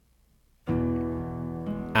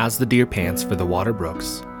As the deer pants for the water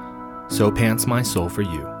brooks, so pants my soul for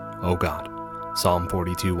you, O God. Psalm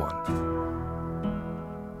 42:1.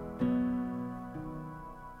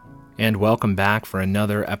 And welcome back for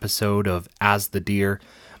another episode of As the Deer.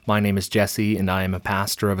 My name is Jesse, and I am a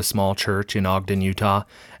pastor of a small church in Ogden, Utah.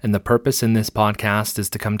 And the purpose in this podcast is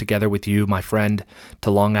to come together with you, my friend, to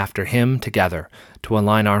long after Him together, to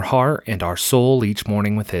align our heart and our soul each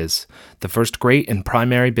morning with His. The first great and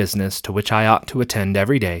primary business to which I ought to attend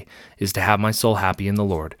every day is to have my soul happy in the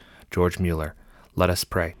Lord. George Mueller. Let us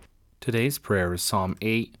pray. Today's prayer is Psalm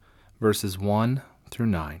 8, verses 1 through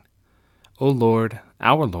 9. O Lord,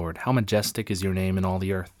 our Lord, how majestic is your name in all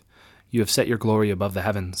the earth. You have set your glory above the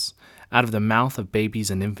heavens. Out of the mouth of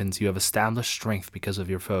babies and infants you have established strength because of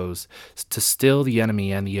your foes, to still the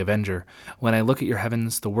enemy and the avenger. When I look at your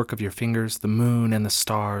heavens, the work of your fingers, the moon and the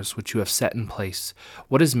stars which you have set in place,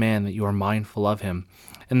 what is man that you are mindful of him,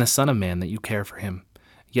 and the son of man that you care for him?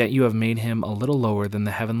 Yet you have made him a little lower than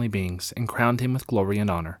the heavenly beings, and crowned him with glory and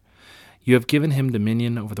honor. You have given him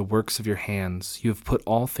dominion over the works of your hands. You have put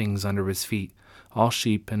all things under his feet, all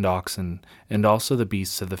sheep and oxen, and also the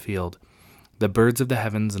beasts of the field, the birds of the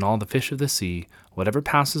heavens, and all the fish of the sea, whatever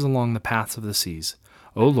passes along the paths of the seas.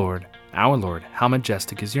 O Lord, our Lord, how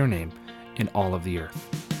majestic is your name in all of the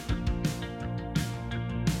earth.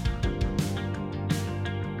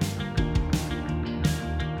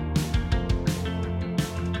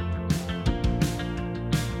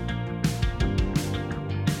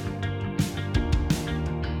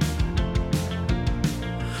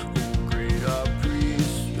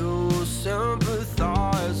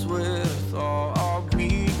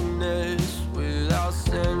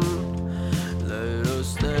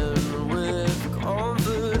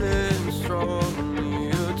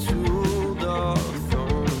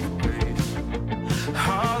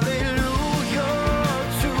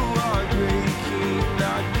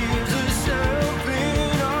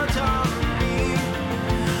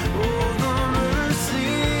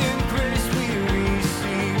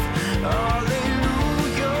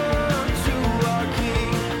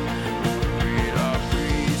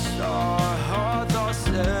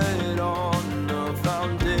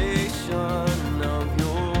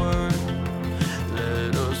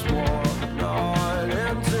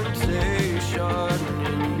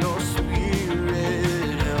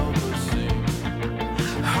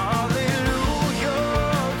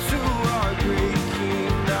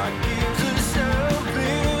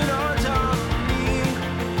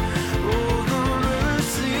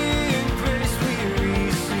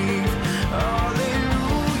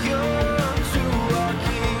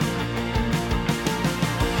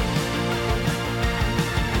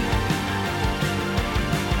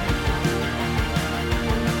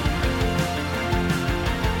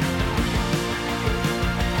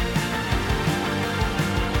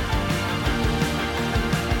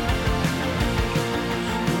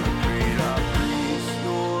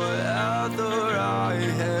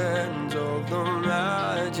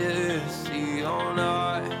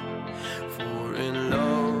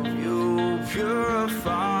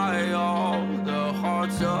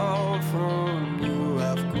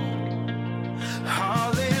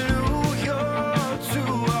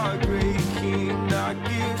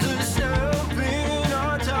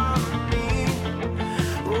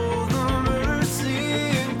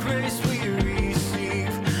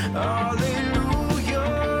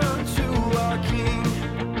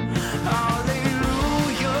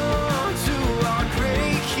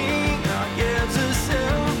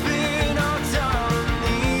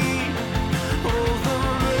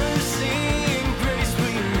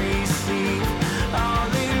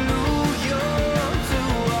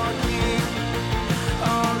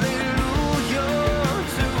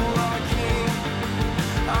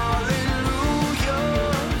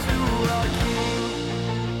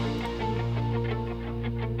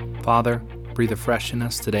 Father, breathe afresh in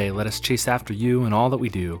us today. Let us chase after you in all that we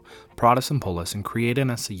do. Prod us and pull us, and create in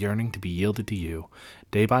us a yearning to be yielded to you,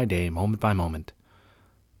 day by day, moment by moment.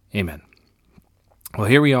 Amen. Well,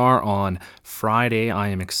 here we are on Friday. I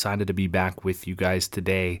am excited to be back with you guys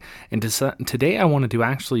today. And today I wanted to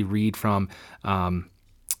actually read from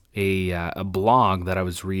a blog that I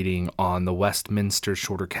was reading on the Westminster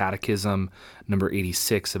Shorter Catechism, number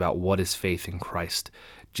 86, about what is faith in Christ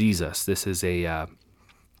Jesus. This is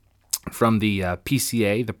from the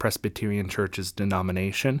PCA, the Presbyterian Church's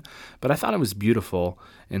denomination, but I thought it was beautiful,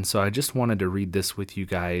 and so I just wanted to read this with you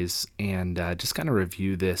guys and just kind of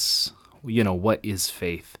review this, what is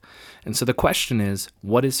faith? And so the question is,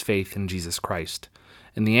 what is faith in Jesus Christ?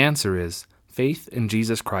 And the answer is, faith in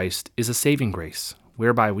Jesus Christ is a saving grace,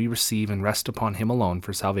 whereby we receive and rest upon him alone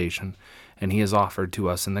for salvation, and he is offered to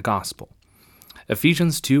us in the gospel.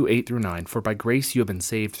 Ephesians 2:8-9, for by grace you have been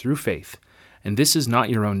saved through faith, and this is not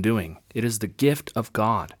your own doing. It is the gift of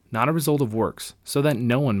God, not a result of works, so that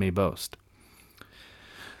no one may boast.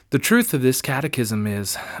 The truth of this catechism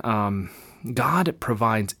is God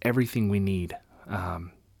provides everything we need,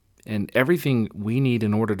 and everything we need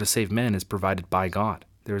in order to save men is provided by God.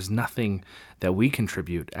 There is nothing that we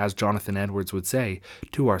contribute, as Jonathan Edwards would say,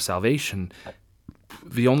 to our salvation.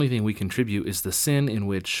 The only thing we contribute is the sin in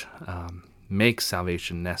which makes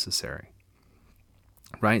salvation necessary.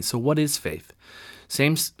 Right? So what is faith?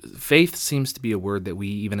 Faith seems to be a word that we,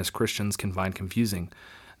 even as Christians, can find confusing.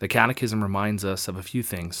 The Catechism reminds us of a few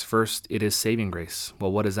things. First, it is saving grace.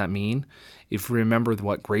 Well, what does that mean? If we remember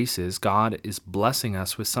what grace is, God is blessing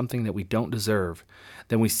us with something that we don't deserve.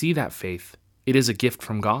 Then we see that faith. It is a gift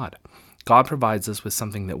from God. God provides us with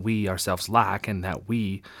something that we ourselves lack and that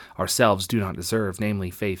we ourselves do not deserve,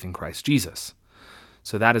 namely faith in Christ Jesus.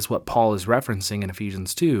 So that is what Paul is referencing in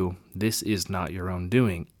Ephesians 2. This is not your own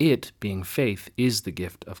doing. It, being faith, is the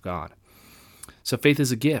gift of God. So faith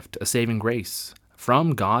is a gift, a saving grace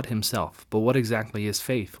from God himself. But what exactly is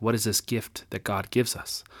faith? What is this gift that God gives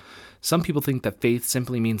us? Some people think that faith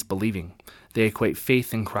simply means believing. They equate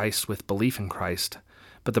faith in Christ with belief in Christ.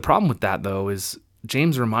 But the problem with that, though, is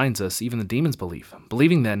James reminds us even the demons believe.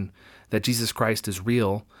 Believing then that Jesus Christ is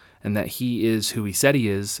real and that he is who he said he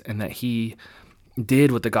is and that he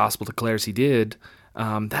did what the gospel declares he did,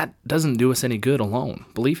 that doesn't do us any good alone.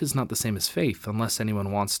 Belief is not the same as faith unless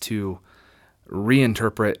anyone wants to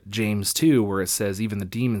reinterpret James 2 where it says even the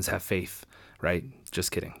demons have faith, right?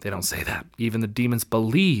 Just kidding. They don't say that. Even the demons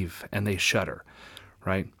believe and they shudder,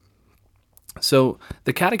 right? So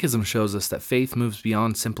the Catechism shows us that faith moves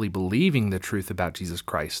beyond simply believing the truth about Jesus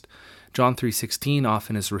Christ. John 3:16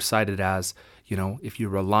 often is recited as, if you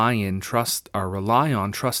rely on,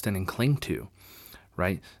 trust in, and cling to,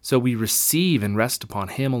 right? So we receive and rest upon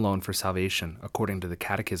him alone for salvation, according to the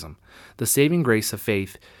Catechism. The saving grace of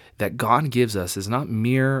faith that God gives us is not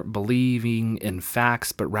mere believing in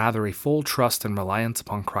facts, but rather a full trust and reliance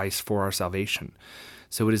upon Christ for our salvation.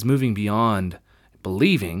 So it is moving beyond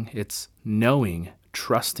believing, it's knowing,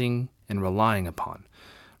 trusting, and relying upon,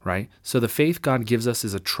 right? So the faith God gives us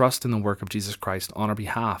is a trust in the work of Jesus Christ on our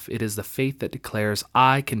behalf. It is the faith that declares,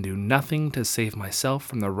 I can do nothing to save myself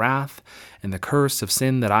from the wrath and the curse of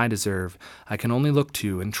sin that I deserve. I can only look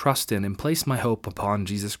to and trust in and place my hope upon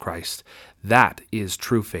Jesus Christ. That is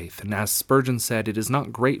true faith. And as Spurgeon said, it is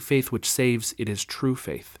not great faith which saves, it is true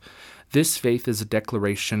faith. This faith is a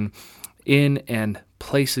declaration in and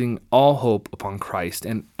placing all hope upon Christ.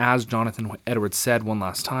 And as Jonathan Edwards said one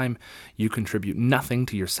last time, you contribute nothing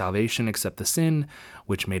to your salvation except the sin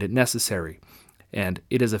which made it necessary. And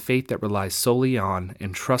it is a faith that relies solely on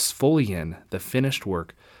and trusts fully in the finished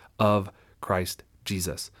work of Christ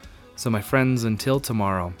Jesus. So my friends, until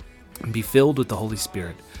tomorrow, be filled with the Holy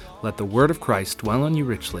Spirit. Let the word of Christ dwell on you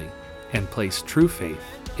richly and place true faith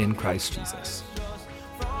in Christ Jesus.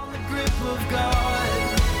 From the grip of God.